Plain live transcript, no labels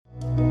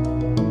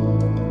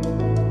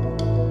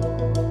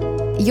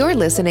You're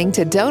listening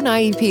to Don't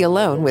IEP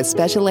Alone with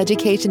special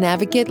education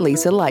advocate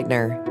Lisa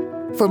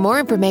Leitner. For more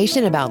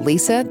information about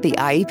Lisa, the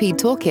IEP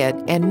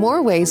Toolkit, and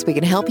more ways we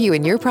can help you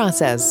in your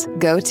process,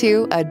 go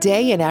to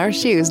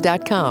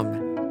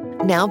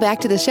adayinourshoes.com. Now back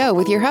to the show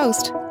with your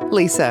host,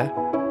 Lisa.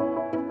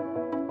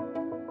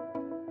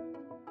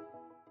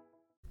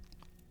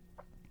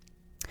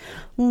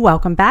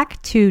 Welcome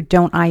back to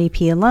Don't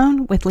IEP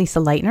Alone with Lisa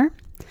Leitner.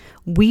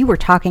 We were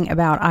talking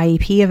about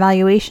IEP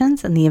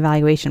evaluations and the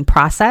evaluation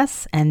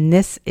process, and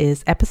this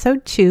is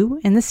episode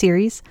 2 in the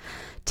series.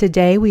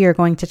 Today we are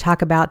going to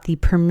talk about the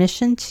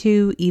permission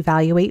to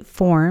evaluate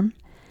form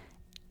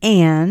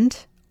and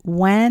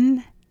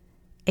when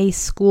a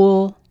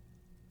school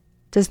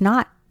does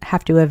not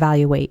have to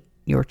evaluate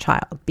your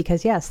child.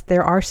 Because yes,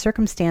 there are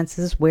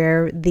circumstances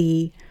where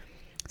the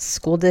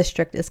school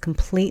district is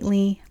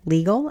completely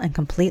legal and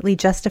completely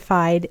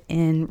justified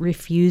in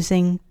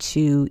refusing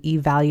to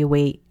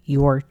evaluate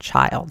your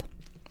child.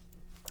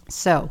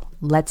 So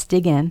let's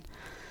dig in.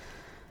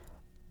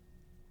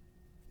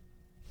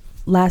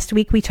 Last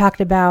week we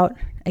talked about,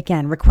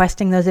 again,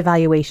 requesting those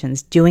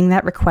evaluations, doing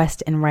that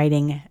request in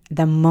writing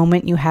the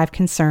moment you have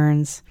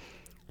concerns,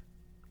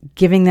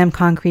 giving them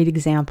concrete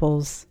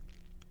examples,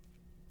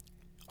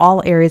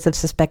 all areas of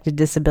suspected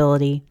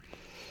disability.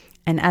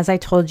 And as I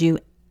told you,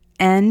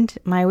 I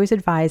always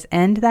advise,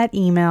 end that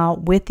email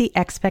with the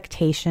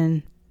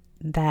expectation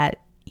that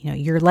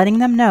you're letting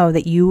them know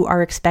that you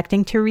are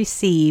expecting to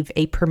receive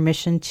a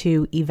permission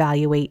to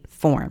evaluate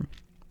form,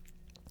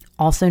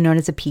 also known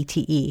as a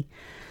PTE.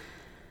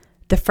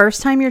 The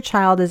first time your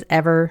child is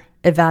ever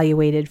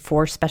evaluated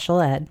for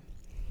special ed,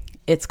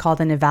 it's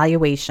called an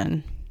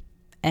evaluation,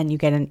 and you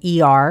get an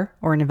ER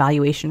or an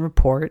evaluation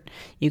report.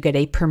 You get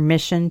a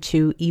permission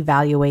to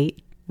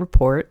evaluate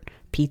report,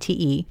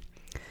 PTE.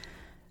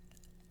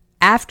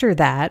 After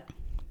that,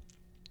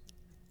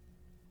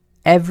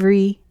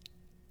 every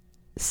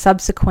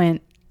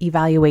subsequent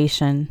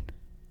evaluation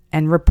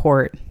and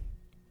report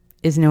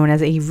is known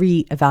as a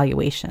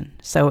re-evaluation.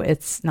 So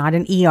it's not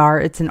an ER,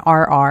 it's an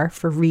RR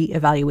for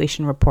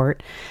re-evaluation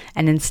report.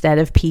 And instead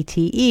of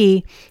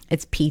PTE,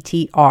 it's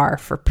PTR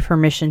for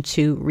permission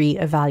to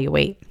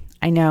re-evaluate.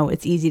 I know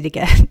it's easy to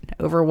get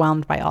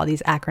overwhelmed by all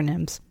these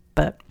acronyms,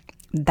 but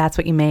that's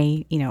what you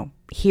may,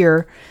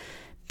 hear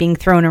being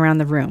thrown around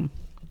the room.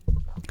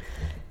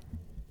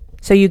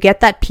 So you get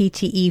that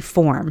PTE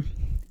form.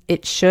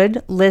 It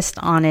should list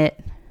on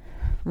it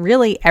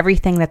really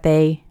everything that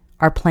they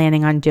are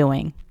planning on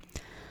doing.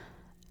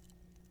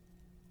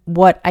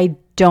 I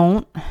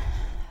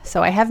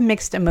have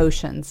mixed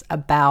emotions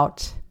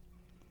about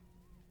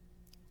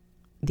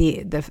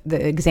the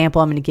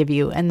example I'm going to give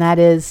you, and that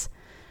is,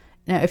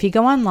 if you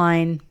go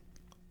online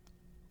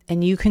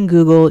and you can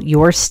Google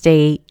your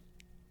state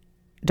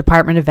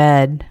Department of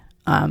Ed,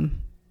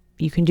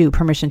 you can do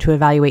permission to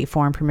evaluate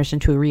form, permission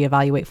to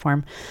reevaluate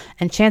form,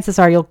 and chances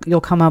are you'll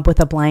come up with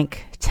a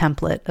blank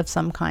template of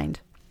some kind,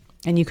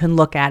 and you can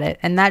look at it.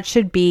 And that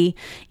should be,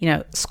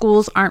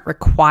 schools aren't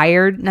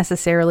required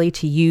necessarily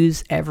to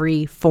use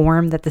every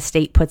form that the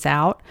state puts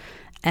out,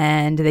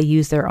 and they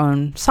use their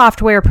own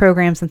software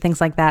programs and things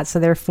like that. So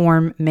their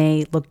form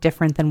may look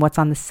different than what's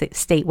on the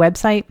state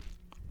website,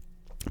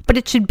 but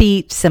it should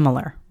be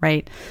similar,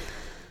 right?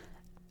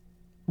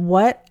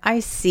 What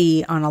I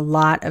see on a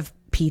lot of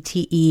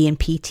PTE and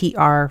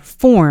PTR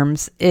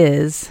forms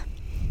is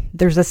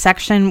there's a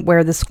section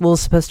where the school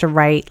is supposed to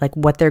write like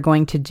what they're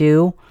going to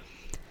do.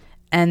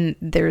 And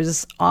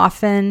there's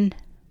often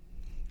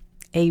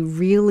a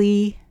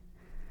really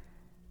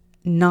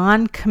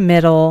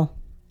non-committal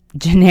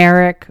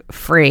generic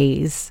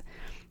phrase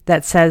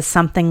that says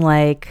something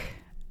like,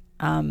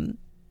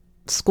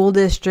 school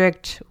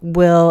district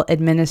will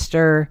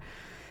administer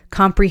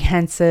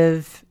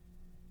comprehensive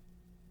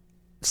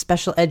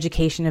special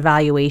education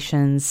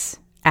evaluations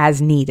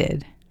as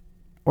needed,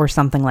 or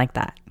something like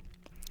that.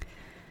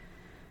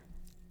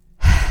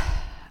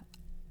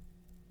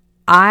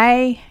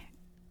 I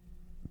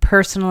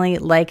personally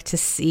like to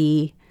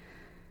see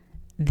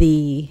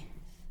the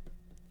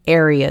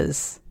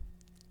areas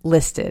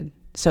listed.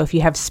 So if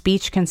you have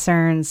speech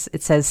concerns,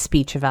 it says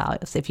speech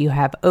evaluations. If you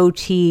have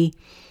OT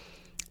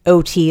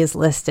is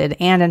listed.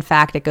 And in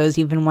fact, it goes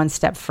even one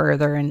step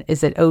further. And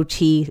is it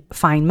OT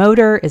fine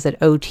motor? Is it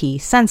OT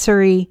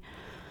sensory?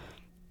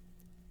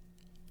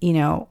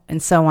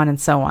 And so on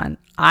and so on.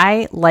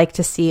 I like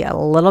to see a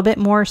little bit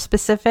more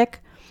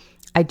specific.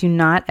 I do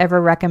not ever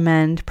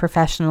recommend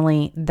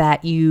professionally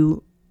that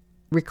you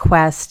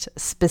request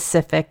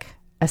specific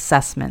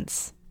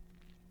assessments.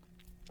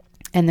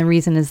 And the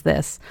reason is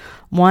this.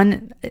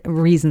 One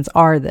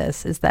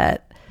is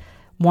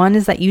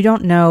that you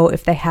don't know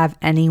if they have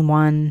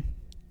anyone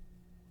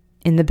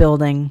in the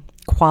building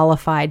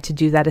qualified to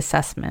do that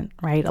assessment,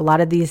 right? A lot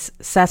of these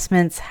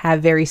assessments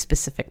have very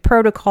specific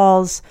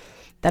protocols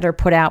that are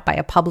put out by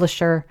a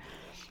publisher,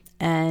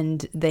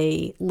 and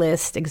they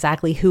list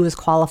exactly who is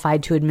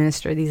qualified to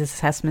administer these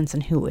assessments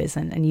and who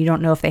isn't. And you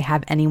don't know if they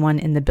have anyone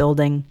in the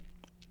building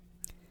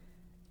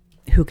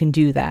who can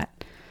do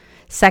that.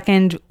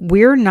 Second,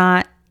 we're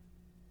not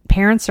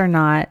Parents are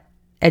not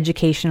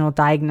educational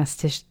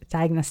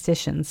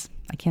diagnosticians.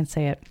 I can't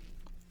say it.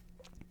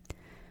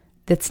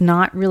 That's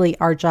not really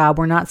our job.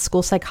 We're not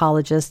school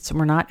psychologists.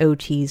 We're not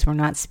OTs. We're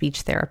not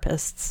speech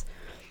therapists.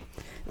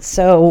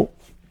 So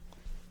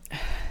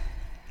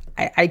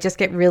I just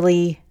get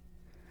really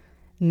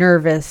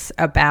nervous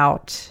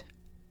about,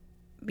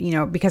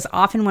 because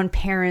often when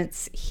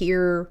parents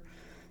hear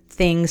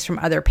things from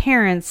other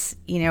parents,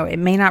 it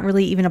may not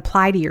really even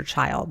apply to your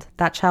child.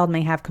 That child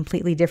may have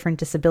completely different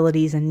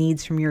disabilities and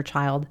needs from your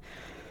child.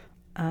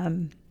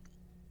 I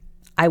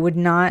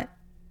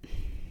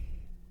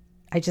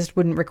just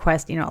wouldn't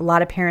request, a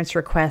lot of parents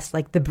request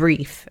like the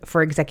brief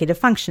for executive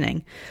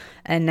functioning.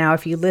 And now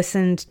if you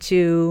listened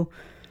to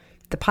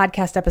the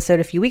podcast episode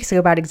a few weeks ago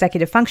about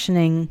executive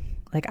functioning,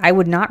 like I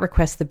would not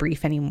request the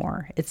brief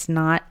anymore. It's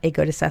not a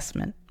good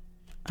assessment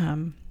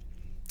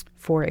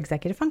for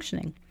executive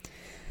functioning.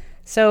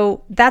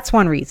 So that's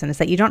one reason, is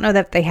that you don't know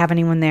that they have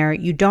anyone there.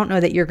 You don't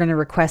know that you're going to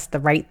request the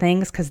right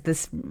things, because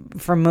this,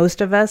 for most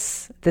of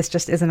us, this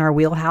just isn't our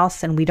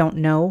wheelhouse and we don't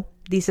know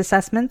these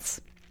assessments.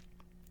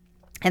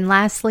 And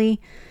lastly,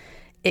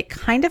 it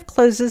kind of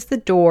closes the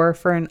door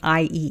for an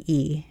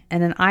IEE.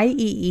 And an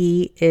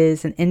IEE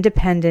is an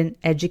independent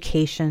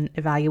education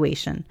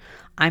evaluation.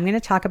 I'm going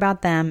to talk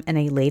about them in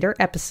a later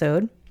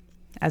episode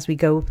as we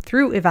go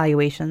through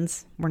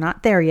evaluations. We're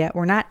not there yet.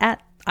 We're not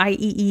at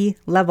IEE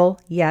level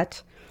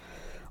yet.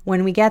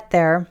 When we get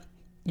there,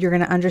 you're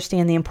going to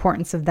understand the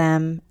importance of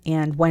them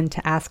and when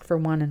to ask for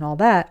one and all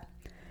that.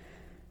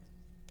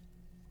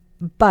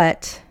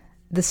 But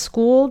the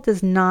school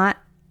does not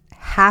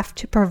have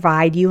to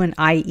provide you an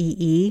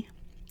IEE,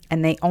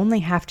 and they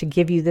only have to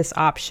give you this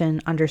option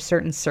under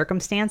certain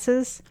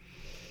circumstances.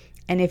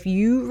 And if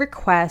you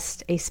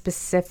request a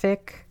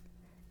specific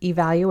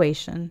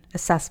evaluation,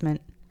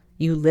 assessment,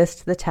 you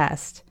list the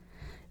test,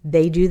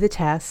 they do the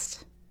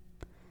test,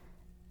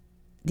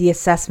 the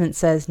assessment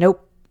says,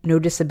 nope, no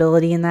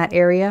disability in that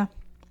area,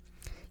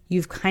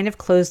 you've kind of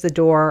closed the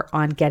door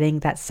on getting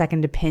that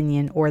second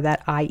opinion or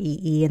that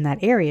IEE in that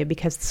area,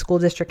 because the school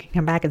district can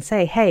come back and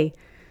say, hey,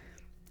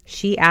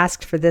 she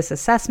asked for this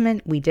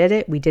assessment. We did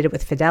it. We did it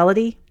with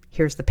fidelity.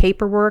 Here's the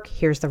paperwork.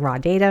 Here's the raw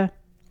data.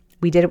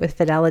 We did it with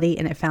fidelity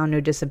and it found no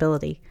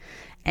disability.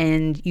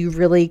 And you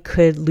really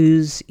could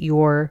lose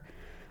your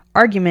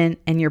argument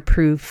and your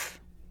proof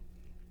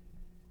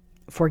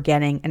for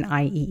getting an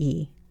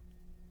IEE.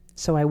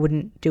 So I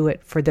wouldn't do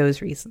it for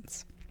those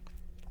reasons.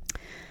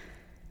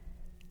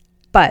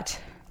 But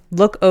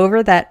look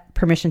over that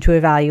permission to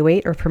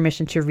evaluate or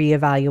permission to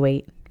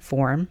reevaluate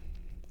form.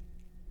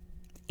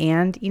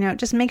 And,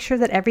 just make sure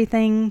that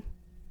everything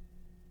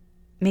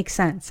makes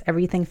sense.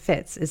 Everything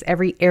fits. Is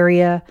every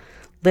area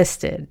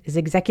listed? Is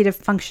executive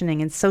functioning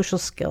and social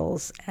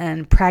skills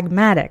and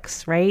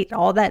pragmatics, right?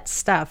 All that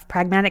stuff,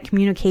 pragmatic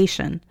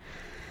communication.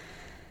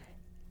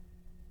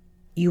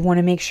 You want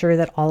to make sure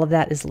that all of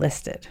that is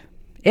listed.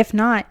 If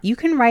not, you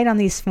can write on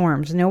these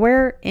forms.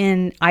 Nowhere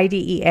in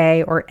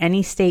IDEA or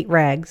any state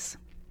regs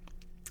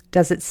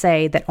does it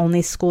say that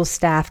only school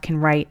staff can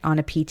write on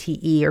a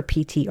PTE or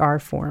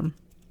PTR form.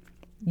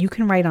 You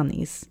can write on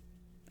these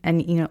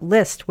and,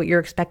 list what you're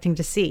expecting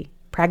to see.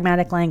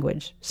 Pragmatic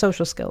language,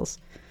 social skills,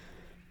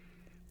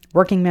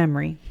 working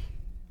memory,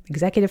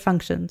 executive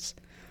functions,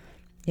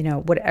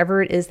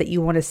 whatever it is that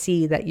you want to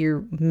see that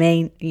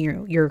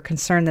you're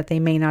concerned that they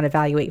may not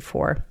evaluate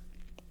for.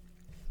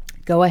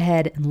 Go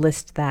ahead and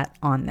list that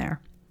on there.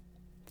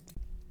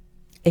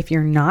 If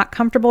you're not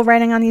comfortable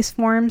writing on these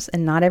forms,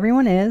 and not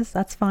everyone is,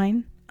 that's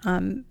fine,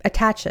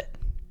 attach it.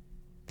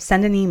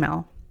 Send an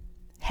email.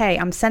 Hey,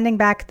 I'm sending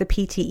back the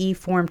PTE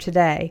form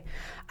today.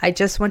 I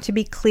just want to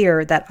be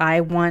clear that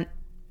I want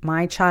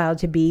my child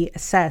to be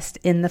assessed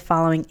in the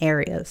following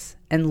areas,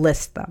 and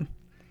list them.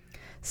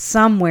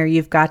 Somewhere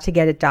you've got to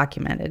get it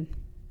documented.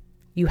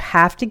 You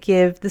have to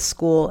give the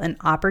school an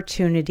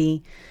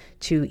opportunity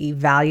to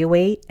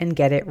evaluate and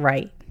get it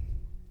right.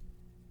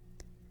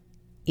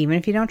 Even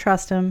if you don't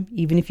trust them,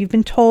 even if you've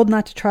been told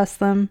not to trust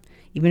them,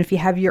 even if you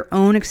have your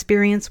own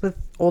experience with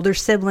older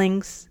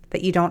siblings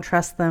that you don't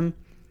trust them,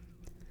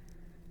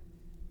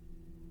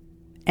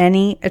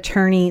 any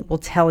attorney will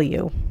tell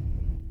you.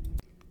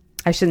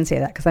 I shouldn't say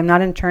that because I'm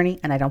not an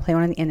attorney and I don't play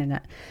one on the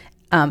internet.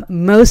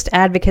 Most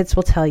advocates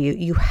will tell you,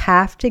 you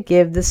have to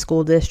give the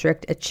school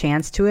district a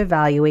chance to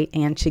evaluate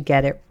and to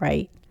get it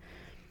right.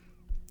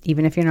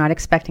 Even if you're not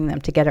expecting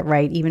them to get it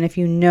right, even if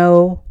you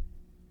know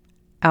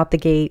out the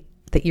gate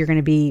that you're going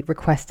to be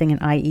requesting an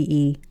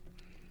IEE,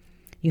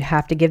 you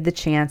have to give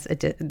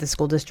the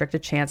school district a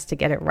chance to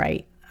get it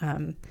right.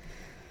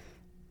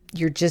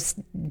 You just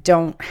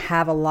don't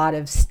have a lot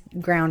of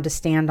ground to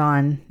stand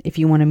on if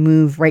you want to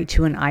move right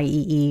to an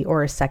IEE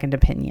or a second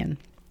opinion.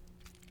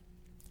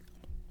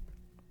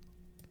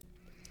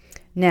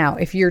 Now,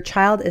 if your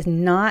child is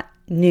not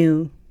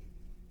new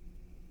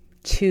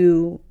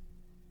to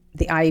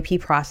the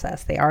IEP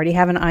process, they already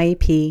have an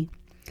IEP,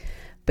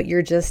 but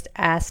you're just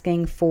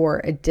asking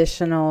for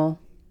additional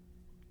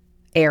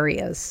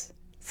areas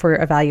for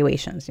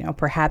evaluations.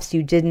 Perhaps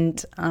you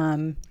didn't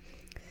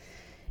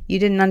you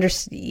didn't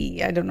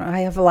understand. I don't know. I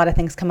have a lot of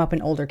things come up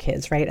in older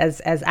kids, right?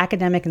 As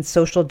academic and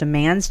social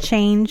demands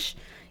change,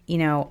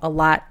 a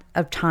lot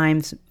of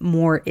times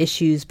more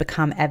issues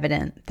become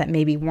evident that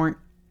maybe weren't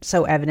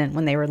so evident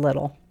when they were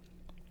little.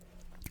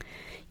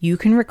 You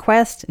can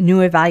request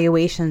new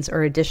evaluations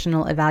or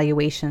additional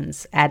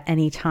evaluations at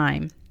any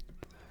time.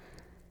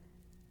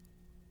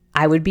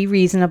 I would be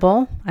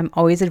reasonable. I'm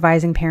always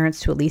advising parents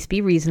to at least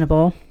be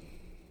reasonable.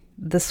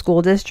 The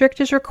school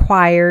district is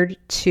required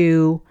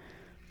to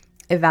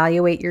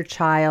evaluate your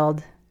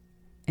child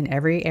in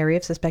every area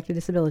of suspected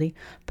disability,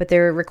 but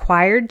they're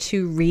required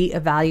to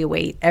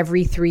reevaluate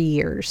every 3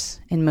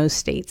 years in most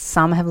states.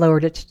 Some have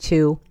lowered it to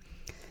 2,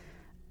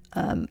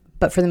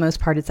 but for the most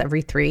part, it's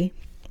every 3.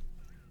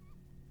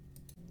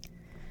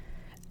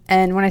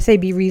 And when I say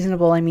be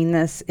reasonable, I mean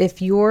this.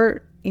 If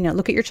you're,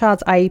 look at your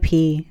child's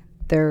IEP,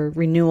 their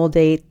renewal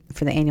date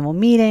for the annual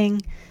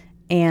meeting,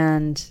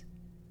 and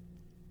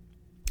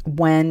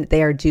when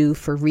they are due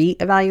for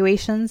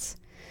re-evaluations.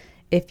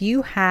 If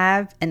you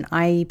have an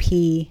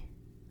IEP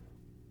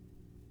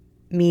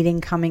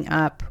meeting coming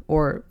up,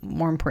 or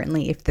more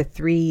importantly, if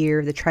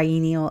the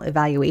triennial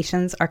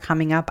evaluations are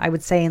coming up, I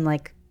would say in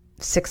like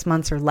 6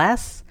 months or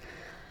less,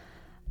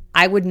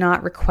 I would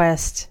not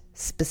request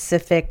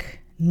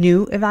specific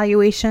new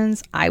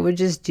evaluations. I would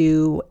just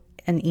do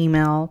an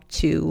email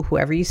to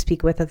whoever you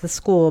speak with at the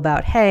school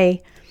about,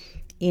 hey,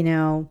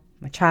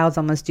 my child's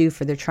almost due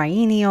for their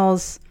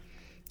triennials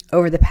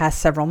over the past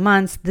several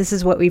months. This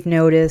is what we've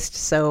noticed.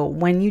 So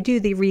when you do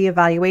the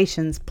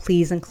reevaluations,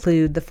 please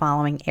include the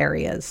following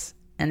areas.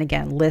 And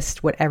again,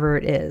 list whatever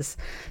it is.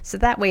 So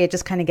that way it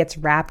just kind of gets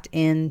wrapped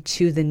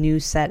into the new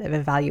set of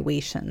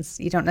evaluations.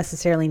 You don't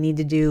necessarily need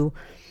to do,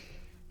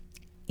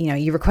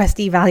 you request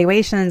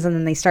evaluations and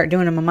then they start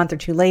doing them a month or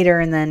 2 later.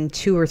 And then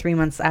 2 or 3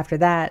 months after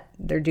that,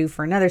 they're due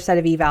for another set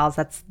of evals.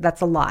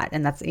 That's a lot.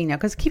 And that's,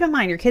 because keep in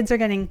mind, your kids are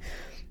getting,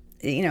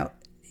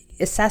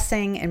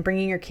 assessing and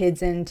bringing your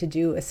kids in to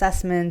do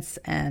assessments.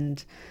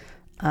 And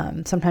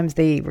sometimes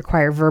they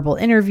require verbal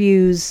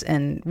interviews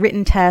and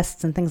written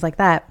tests and things like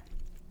that.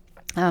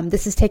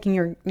 This is taking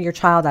your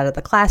child out of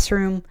the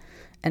classroom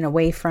and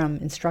away from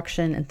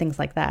instruction and things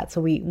like that.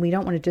 So we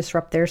don't want to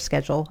disrupt their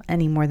schedule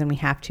any more than we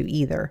have to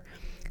either.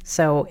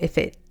 So if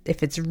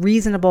it's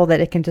reasonable that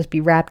it can just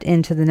be wrapped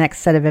into the next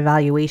set of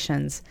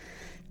evaluations,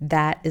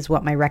 that is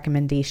what my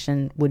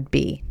recommendation would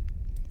be.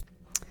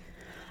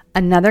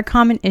 Another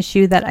common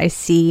issue that I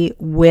see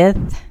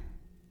with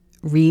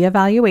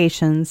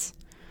reevaluations,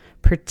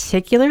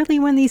 particularly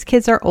when these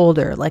kids are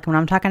older, like when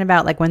I'm talking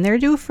about like when they're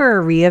due for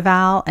a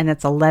reeval and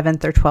it's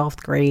 11th or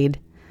 12th grade,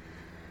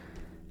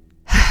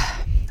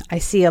 I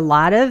see a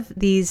lot of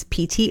these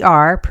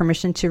PTR,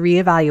 permission to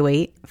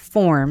reevaluate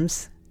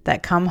forms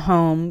that come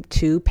home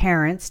to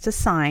parents to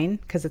sign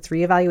because it's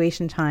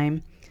reevaluation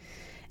time.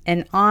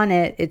 And on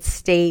it, it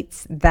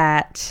states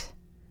that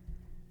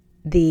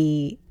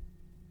the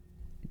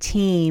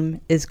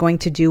team is going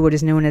to do what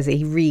is known as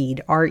a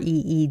REED,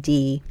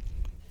 R-E-E-D,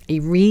 a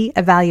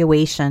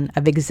reevaluation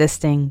of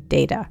existing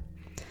data.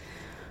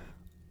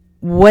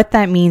 What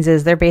that means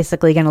is they're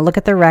basically going to look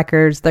at the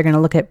records, they're going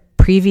to look at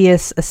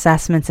previous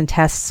assessments and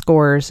test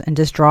scores and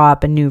just draw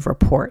up a new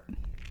report.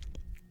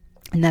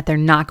 And that they're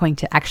not going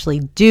to actually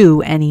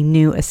do any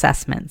new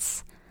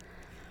assessments.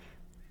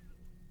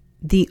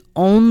 The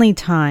only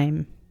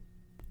time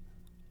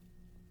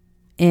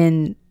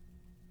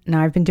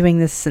now I've been doing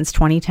this since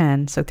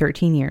 2010, so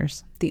 13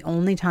 years. The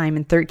only time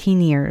in 13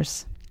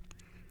 years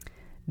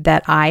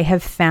that I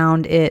have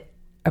found it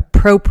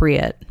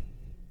appropriate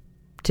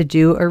to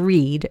do a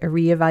REED, a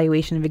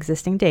reevaluation of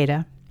existing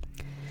data,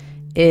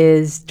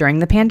 is during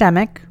the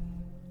pandemic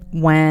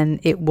when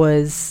it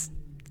was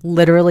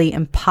literally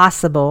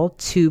impossible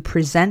to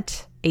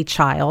present a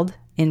child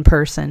in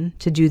person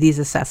to do these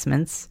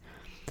assessments,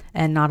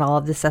 and not all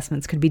of the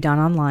assessments could be done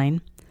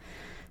online.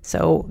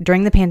 So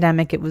during the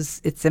pandemic,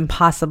 it's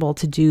impossible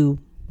to do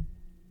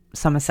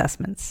some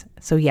assessments.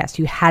 So yes,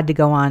 you had to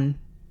go on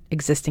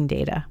existing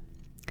data.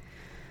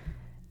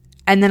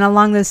 And then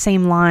along those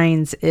same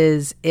lines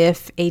is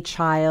if a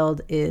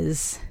child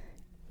is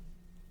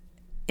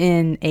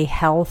in a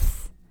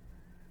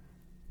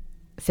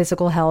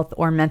physical health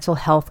or mental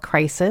health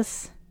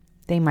crisis,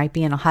 they might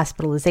be in a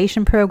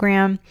hospitalization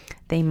program,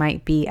 they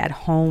might be at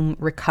home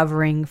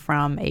recovering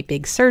from a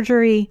big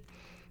surgery,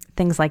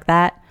 things like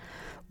that.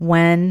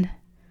 When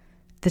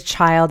the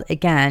child,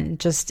 again,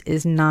 just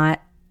is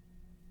not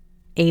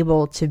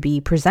able to be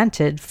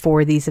presented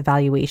for these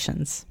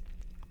evaluations.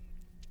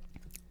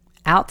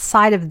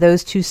 Outside of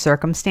those two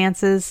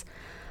circumstances,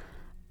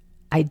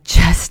 I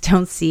just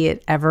don't see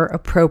it ever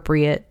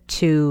appropriate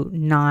to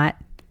not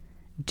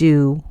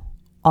do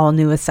all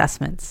new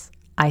assessments.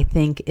 I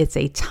think it's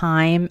a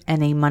time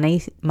and a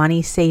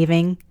money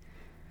saving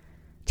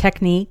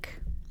technique.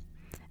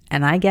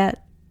 And I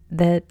get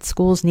that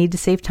schools need to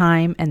save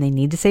time and they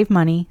need to save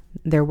money.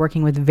 They're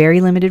working with very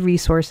limited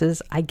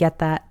resources. I get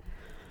that.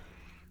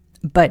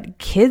 But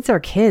kids are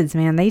kids,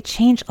 man. They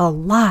change a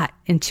lot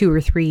in 2 or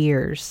 3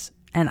 years.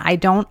 And I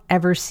don't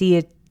ever see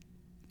it.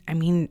 I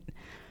mean,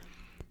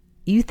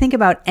 you think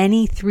about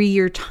any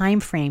 3-year time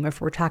frame, if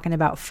we're talking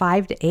about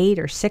 5 to 8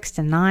 or 6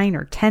 to 9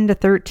 or 10 to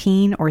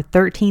 13 or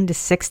 13 to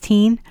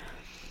 16,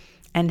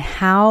 and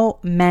how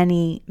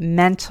many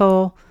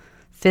mental,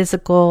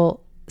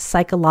 physical,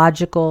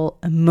 psychological,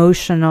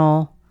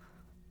 emotional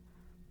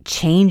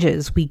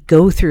changes we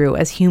go through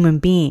as human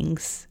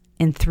beings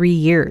in 3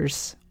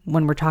 years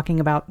when we're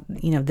talking about,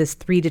 this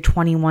 3 to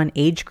 21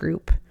 age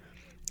group.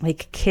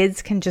 Like,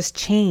 kids can just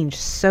change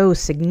so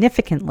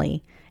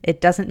significantly. It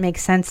doesn't make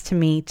sense to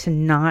me to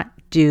not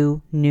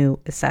do new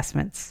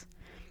assessments.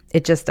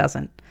 It just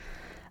doesn't.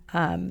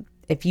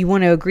 If you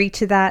want to agree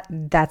to that,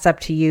 that's up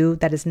to you.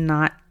 That is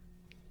not,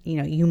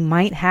 you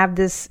might have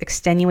this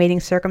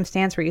extenuating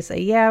circumstance where you say,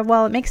 yeah,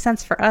 well, it makes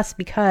sense for us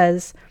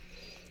because,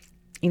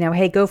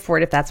 hey, go for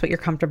it if that's what you're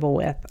comfortable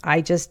with.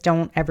 I just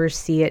don't ever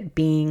see it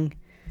being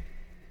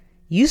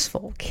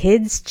useful.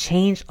 Kids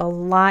change a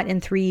lot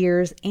in 3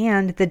 years,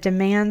 and the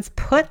demands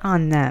put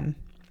on them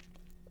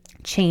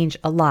change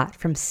a lot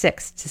from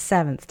 6th to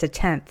 7th to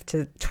 10th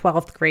to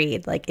 12th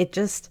grade. Like,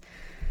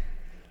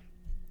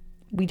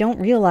 we don't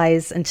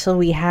realize until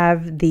we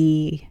have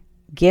the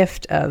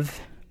gift of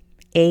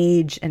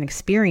age and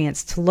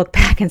experience to look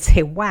back and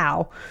say,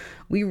 wow,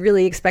 we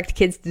really expect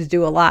kids to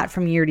do a lot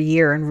from year to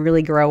year and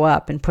really grow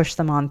up and push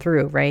them on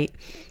through, right?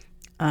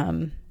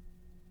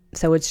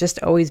 So it's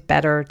just always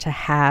better to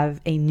have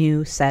a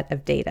new set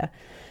of data.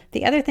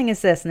 The other thing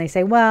is this, and they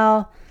say,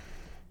 well,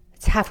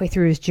 it's halfway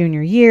through his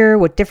junior year.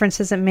 What difference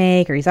does it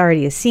make? Or he's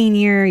already a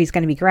senior. He's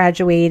going to be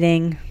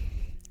graduating.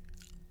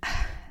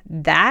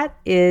 That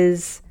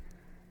is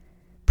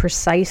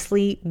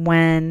precisely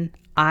when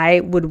I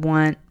would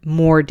want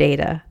more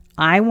data.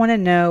 I want to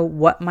know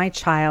what my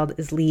child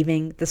is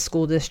leaving the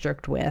school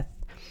district with.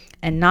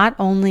 And not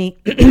only,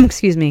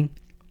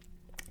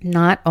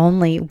 not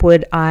only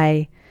would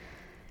I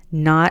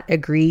not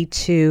agree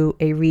to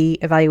a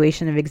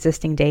reevaluation of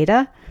existing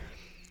data,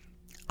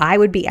 I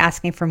would be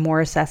asking for more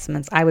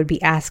assessments. I would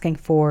be asking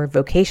for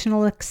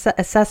vocational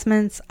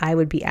assessments. I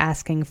would be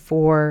asking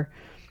for,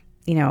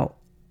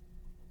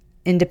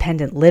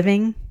 independent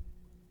living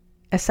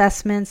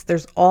assessments.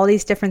 There's all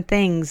these different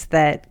things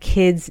that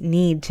kids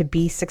need to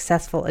be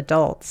successful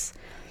adults.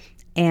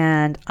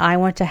 And I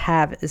want to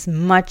have as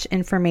much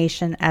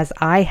information as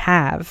I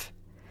have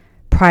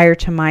prior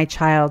to my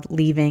child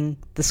leaving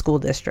the school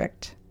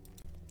district.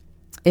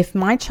 If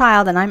my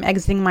child, and I'm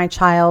exiting my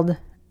child,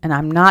 and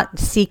I'm not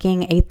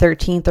seeking a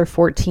 13th or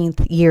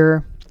 14th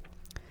year,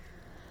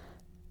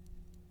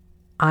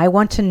 I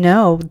want to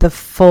know the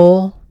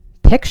full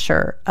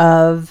picture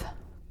of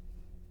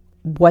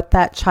what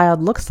that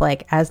child looks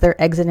like as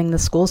they're exiting the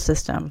school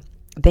system.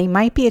 They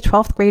might be a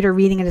 12th grader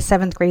reading at a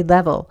 7th grade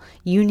level.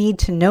 You need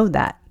to know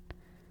that.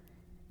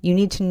 You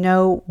need to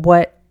know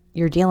what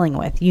you're dealing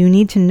with. You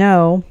need to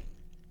know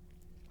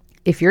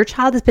if your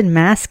child has been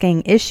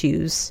masking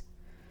issues,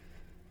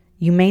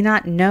 you may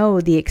not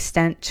know the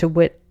extent to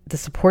which the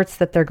supports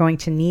that they're going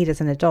to need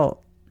as an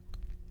adult.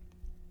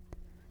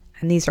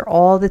 And these are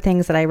all the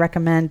things that I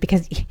recommend,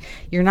 because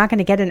you're not going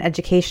to get an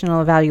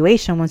educational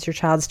evaluation once your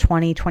child's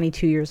 20,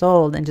 22 years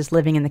old and just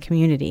living in the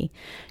community.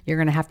 You're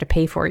going to have to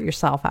pay for it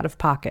yourself out of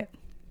pocket,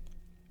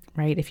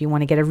 right? If you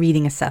want to get a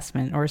reading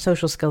assessment or a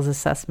social skills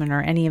assessment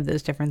or any of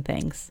those different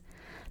things,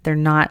 they're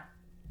not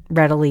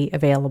readily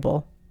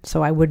available.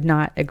 So I would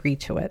not agree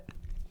to it.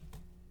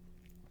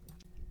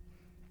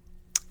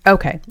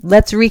 Okay,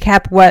 let's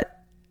recap what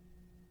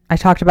I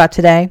talked about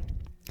today.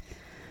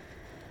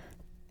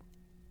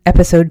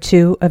 Episode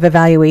 2 of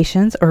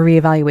evaluations or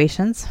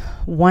reevaluations.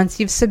 Once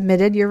you've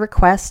submitted your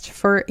request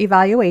for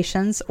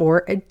evaluations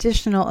or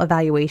additional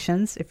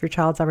evaluations, if your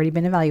child's already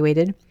been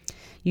evaluated,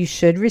 you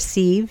should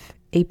receive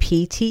a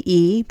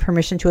PTE,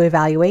 permission to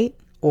evaluate,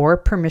 or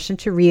permission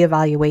to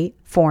reevaluate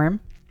form.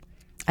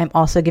 I'm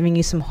also giving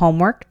you some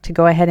homework to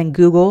go ahead and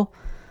Google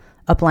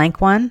a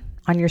blank one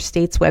on your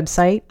state's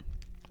website.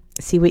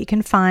 See what you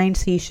can find,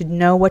 so you should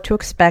know what to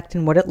expect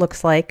and what it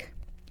looks like.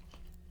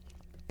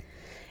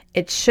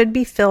 It should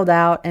be filled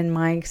out, in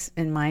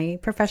my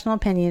professional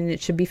opinion,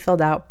 it should be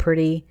filled out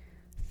pretty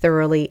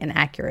thoroughly and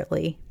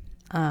accurately.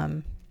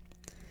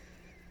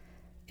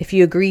 If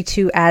you agree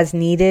to as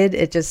needed,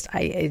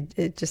 I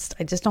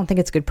just don't think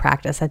it's good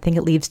practice. I think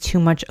it leaves too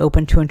much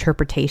open to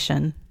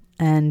interpretation.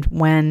 And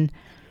when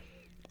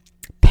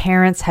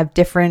parents have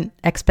different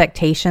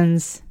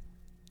expectations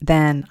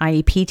than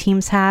IEP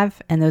teams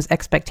have, and those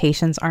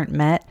expectations aren't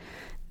met,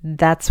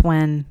 that's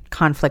when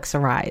conflicts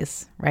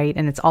arise, right?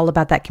 And it's all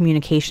about that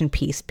communication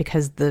piece,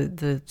 because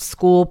the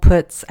school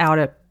puts out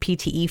a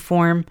PTE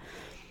form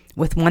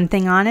with one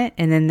thing on it,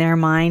 and in their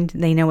mind,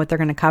 they know what they're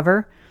going to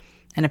cover.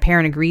 And a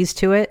parent agrees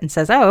to it and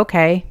says, oh,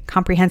 okay,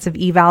 comprehensive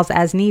evals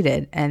as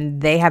needed.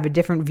 And they have a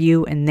different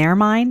view in their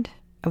mind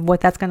of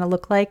what that's going to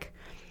look like.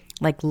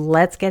 Like,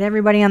 let's get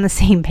everybody on the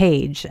same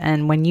page.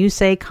 And when you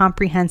say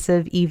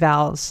comprehensive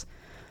evals,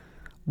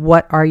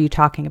 what are you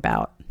talking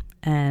about?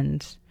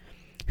 And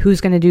who's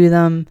going to do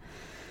them?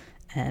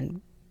 And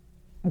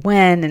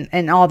when,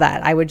 and all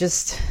that. I would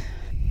just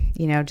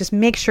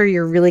make sure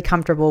you're really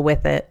comfortable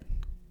with it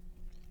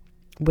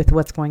with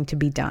what's going to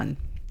be done.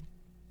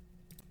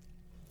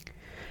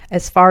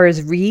 As far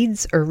as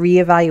reads or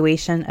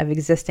reevaluation of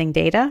existing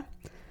data,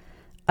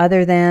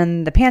 other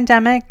than the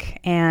pandemic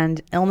and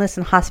illness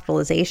and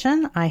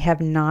hospitalization, I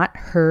have not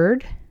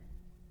heard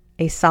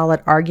a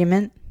solid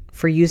argument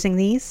for using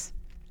these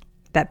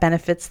that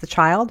benefits the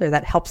child or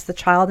that helps the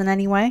child in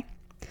any way.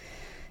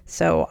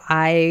 So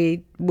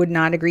I would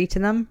not agree to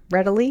them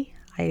readily.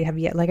 I have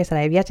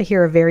yet to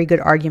hear a very good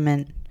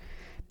argument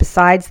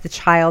besides the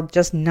child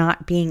just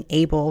not being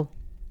able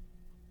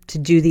to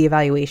do the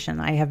evaluation.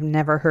 I have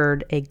never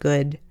heard a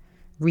good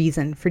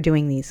reason for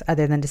doing these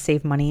other than to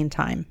save money and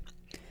time.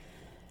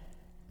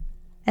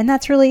 And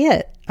that's really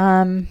it.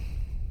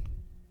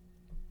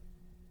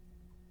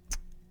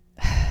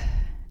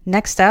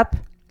 Next up,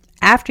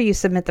 after you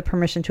submit the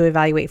permission to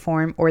evaluate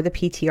form or the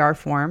PTR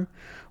form,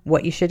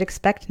 what you should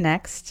expect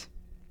next,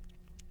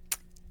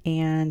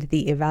 and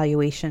the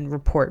evaluation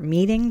report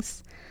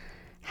meetings,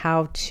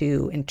 how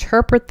to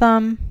interpret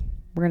them.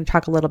 We're going to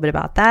talk a little bit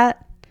about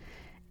that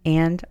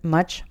and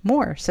much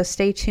more. So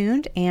stay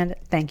tuned and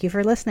thank you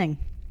for listening.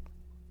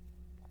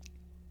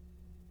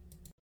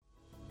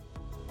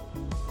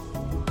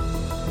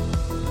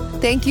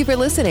 Thank you for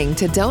listening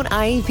to Don't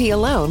IEP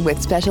Alone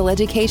with Special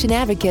Education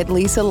Advocate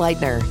Lisa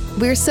Leitner.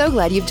 We're so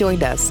glad you've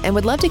joined us and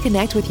would love to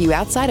connect with you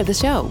outside of the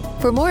show.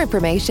 For more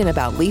information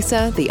about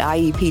Lisa, the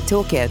IEP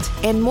Toolkit,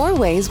 and more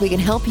ways we can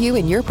help you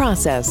in your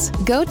process,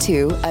 go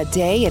to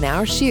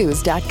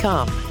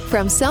adayinourshoes.com.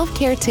 From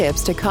self-care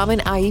tips to common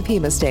IEP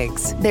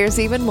mistakes, there's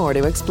even more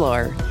to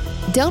explore.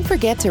 Don't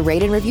forget to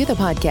rate and review the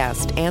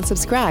podcast and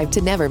subscribe to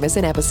never miss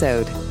an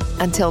episode.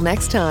 Until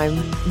next time,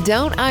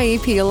 don't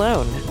IEP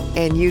alone.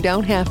 And you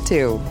don't have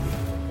to.